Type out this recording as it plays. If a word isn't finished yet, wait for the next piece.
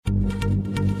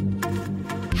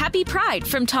Happy Pride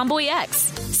from Tomboy X,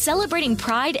 celebrating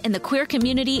pride and the queer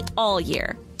community all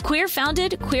year. Queer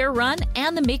founded, queer run,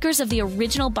 and the makers of the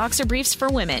original boxer briefs for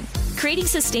women, creating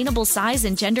sustainable size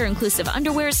and gender inclusive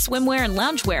underwear, swimwear, and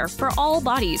loungewear for all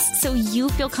bodies so you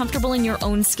feel comfortable in your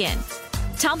own skin.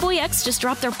 Tomboy X just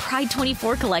dropped their Pride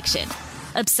 24 collection.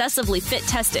 Obsessively fit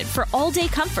tested for all day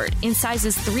comfort in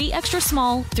sizes 3 extra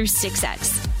small through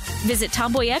 6X. Visit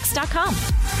tomboyx.com.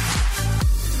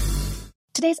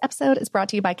 Today's episode is brought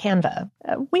to you by Canva.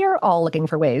 We're all looking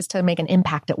for ways to make an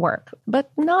impact at work, but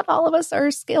not all of us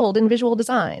are skilled in visual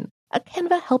design.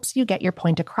 Canva helps you get your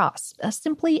point across,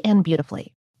 simply and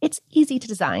beautifully. It's easy to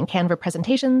design Canva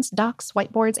presentations, docs,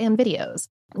 whiteboards, and videos.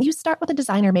 You start with a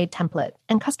designer-made template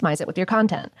and customize it with your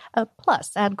content.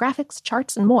 Plus, add graphics,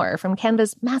 charts, and more from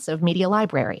Canva's massive media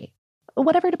library.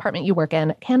 Whatever department you work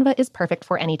in, Canva is perfect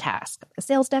for any task.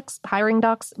 Sales decks, hiring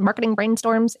docs, marketing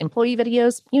brainstorms, employee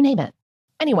videos, you name it.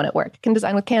 Anyone at work can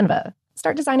design with Canva.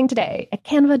 Start designing today at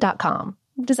canva.com.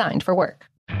 Designed for work.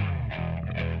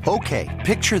 Okay,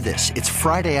 picture this. It's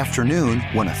Friday afternoon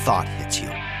when a thought hits you.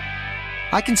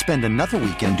 I can spend another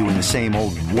weekend doing the same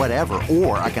old whatever,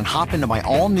 or I can hop into my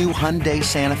all-new Hyundai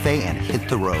Santa Fe and hit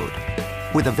the road.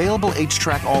 With available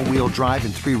H-Track all-wheel drive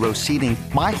and 3-row seating,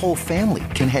 my whole family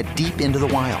can head deep into the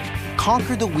wild.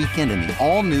 Conquer the weekend in the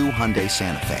all-new Hyundai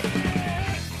Santa Fe.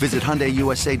 Visit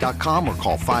HyundaiUSA.com or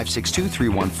call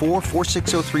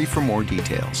 562-314-4603 for more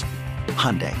details.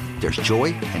 Hyundai, there's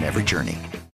joy in every journey.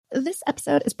 This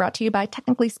episode is brought to you by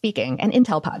Technically Speaking, an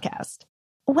Intel podcast.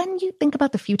 When you think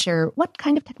about the future, what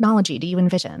kind of technology do you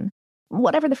envision?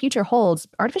 Whatever the future holds,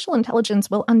 artificial intelligence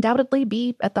will undoubtedly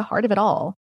be at the heart of it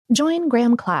all. Join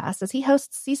Graham Class as he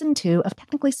hosts Season 2 of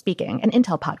Technically Speaking, an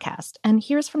Intel podcast, and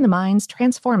hears from the minds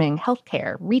transforming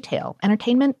healthcare, retail,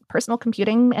 entertainment, personal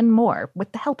computing, and more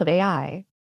with the help of AI.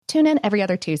 Tune in every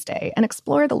other Tuesday and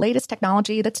explore the latest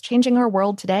technology that's changing our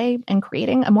world today and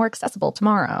creating a more accessible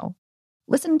tomorrow.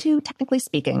 Listen to Technically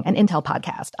Speaking, an Intel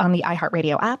podcast on the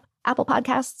iHeartRadio app, Apple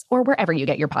Podcasts, or wherever you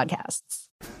get your podcasts.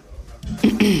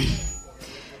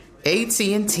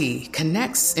 AT&T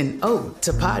connects an ode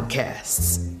to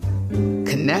podcasts.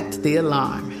 Connect the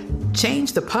alarm.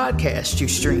 Change the podcast you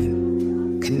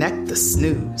stream. Connect the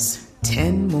snooze.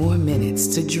 10 more minutes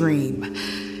to dream.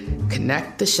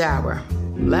 Connect the shower.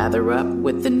 Lather up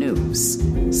with the news.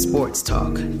 Sports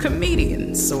talk,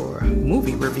 comedians, or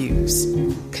movie reviews.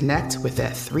 Connect with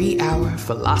that 3-hour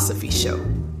philosophy show.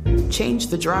 Change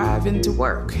the drive into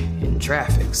work in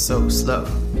traffic so slow.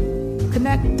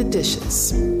 Connect the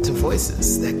dishes to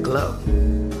voices that glow.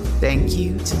 Thank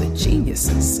you to the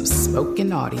geniuses of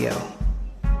spoken audio.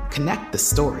 Connect the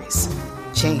stories.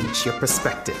 Change your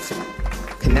perspective.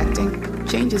 Connecting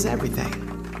changes everything.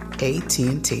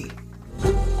 AT&T.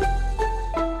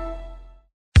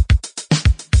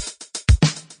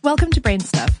 Welcome to Brain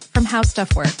Stuff from How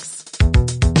Stuff Works.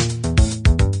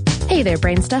 Hey there,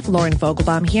 Brain Stuff. Lauren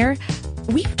Vogelbaum here.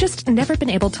 We've just never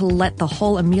been able to let the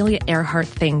whole Amelia Earhart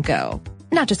thing go.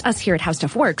 Not just us here at How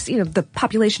Stuff Works, the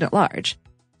population at large.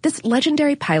 This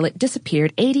legendary pilot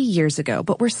disappeared 80 years ago,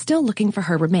 but we're still looking for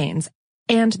her remains,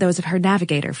 and those of her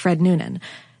navigator, Fred Noonan.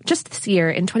 Just this year,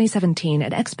 in 2017,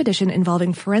 an expedition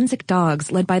involving forensic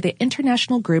dogs led by the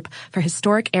International Group for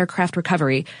Historic Aircraft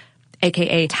Recovery,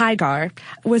 aka TIGAR,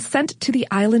 was sent to the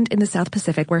island in the South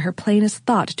Pacific where her plane is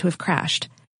thought to have crashed.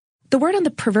 The word on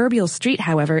the proverbial street,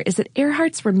 however, is that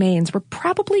Earhart's remains were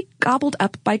probably gobbled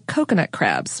up by coconut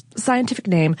crabs, scientific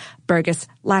name Birgus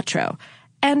latro,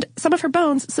 and some of her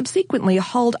bones subsequently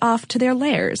hauled off to their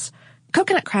lairs.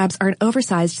 Coconut crabs are an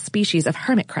oversized species of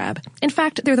hermit crab. In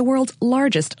fact, they're the world's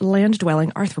largest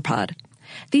land-dwelling arthropod.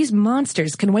 These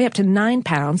monsters can weigh up to 9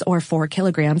 pounds or 4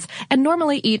 kilograms and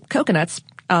normally eat coconuts,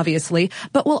 obviously,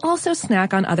 but will also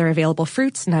snack on other available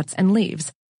fruits, nuts, and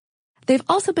leaves. They've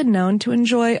also been known to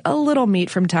enjoy a little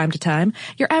meat from time to time.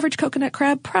 Your average coconut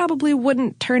crab probably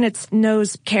wouldn't turn its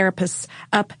nose carapace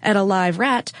up at a live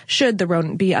rat, should the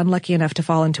rodent be unlucky enough to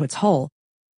fall into its hole.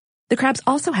 The crabs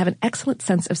also have an excellent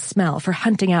sense of smell for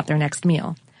hunting out their next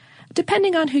meal.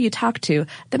 Depending on who you talk to,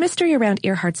 the mystery around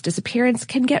Earhart's disappearance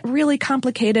can get really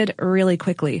complicated really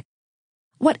quickly.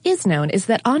 What is known is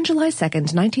that on July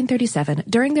 2nd, 1937,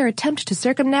 during their attempt to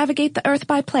circumnavigate the Earth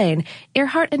by plane,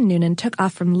 Earhart and Noonan took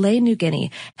off from Lae, New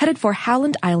Guinea, headed for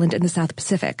Howland Island in the South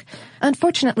Pacific.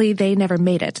 Unfortunately, they never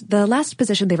made it. The last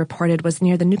position they reported was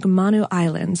near the Nukumanu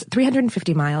Islands,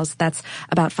 350 miles, that's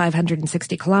about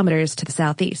 560 kilometers to the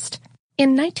southeast.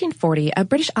 In 1940, a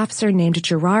British officer named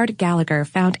Gerard Gallagher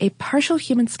found a partial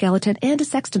human skeleton and a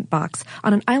sextant box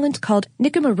on an island called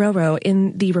Nikumaroro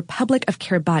in the Republic of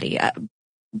Kiribati.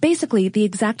 Basically, the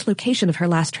exact location of her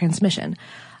last transmission.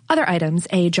 Other items,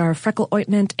 a jar of freckle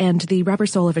ointment and the rubber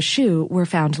sole of a shoe, were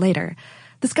found later.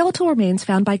 The skeletal remains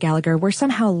found by Gallagher were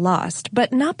somehow lost,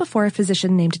 but not before a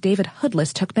physician named David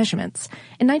Hoodless took measurements.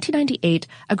 In 1998,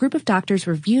 a group of doctors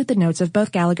reviewed the notes of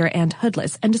both Gallagher and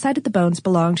Hoodless and decided the bones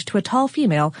belonged to a tall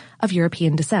female of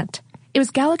European descent. It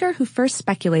was Gallagher who first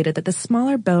speculated that the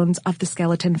smaller bones of the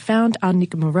skeleton found on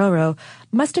Nikumaroro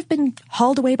must have been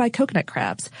hauled away by coconut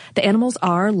crabs. The animals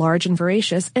are large and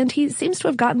voracious, and he seems to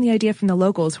have gotten the idea from the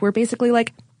locals, who were basically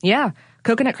like, yeah,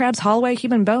 coconut crabs haul away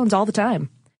human bones all the time.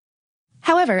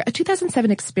 However, a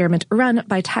 2007 experiment run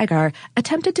by Tigar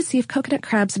attempted to see if coconut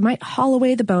crabs might haul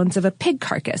away the bones of a pig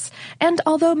carcass, and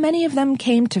although many of them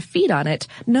came to feed on it,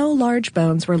 no large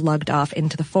bones were lugged off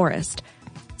into the forest.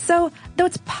 So, though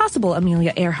it's possible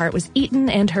Amelia Earhart was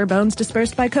eaten and her bones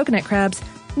dispersed by coconut crabs,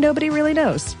 nobody really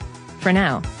knows. For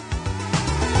now.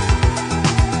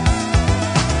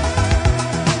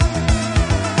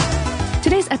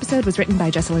 Today's episode was written by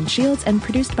Jessalyn Shields and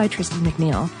produced by Tristan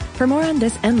McNeil. For more on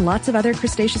this and lots of other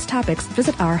crustaceous topics,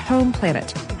 visit our home planet,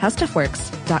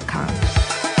 howstuffworks.com.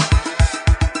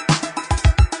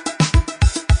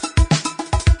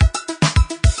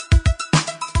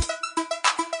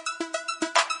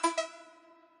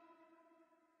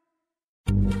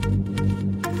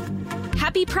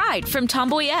 Happy Pride from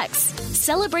Tomboy X,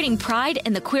 celebrating pride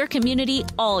in the queer community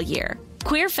all year.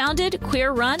 Queer founded,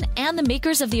 queer run, and the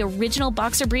makers of the original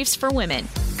boxer briefs for women,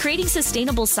 creating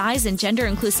sustainable size and gender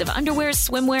inclusive underwear,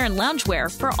 swimwear, and loungewear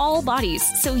for all bodies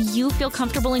so you feel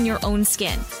comfortable in your own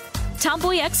skin.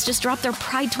 Tomboy X just dropped their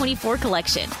Pride 24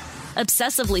 collection,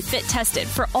 obsessively fit tested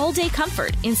for all day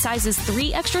comfort in sizes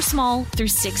 3 extra small through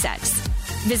 6X.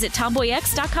 Visit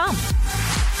tomboyx.com.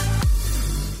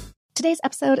 Today's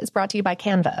episode is brought to you by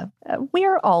Canva.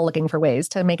 We're all looking for ways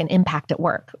to make an impact at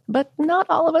work, but not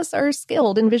all of us are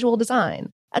skilled in visual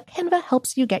design. Canva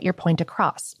helps you get your point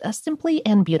across, simply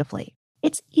and beautifully.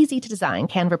 It's easy to design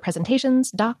Canva presentations,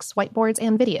 docs, whiteboards,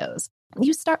 and videos.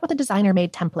 You start with a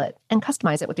designer-made template and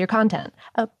customize it with your content.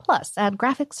 Plus, add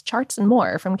graphics, charts, and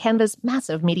more from Canva's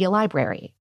massive media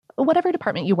library. Whatever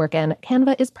department you work in,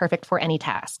 Canva is perfect for any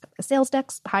task. Sales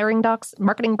decks, hiring docs,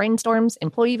 marketing brainstorms,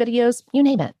 employee videos, you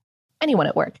name it. Anyone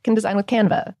at work can design with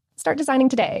Canva. Start designing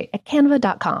today at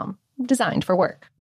canva.com. Designed for work.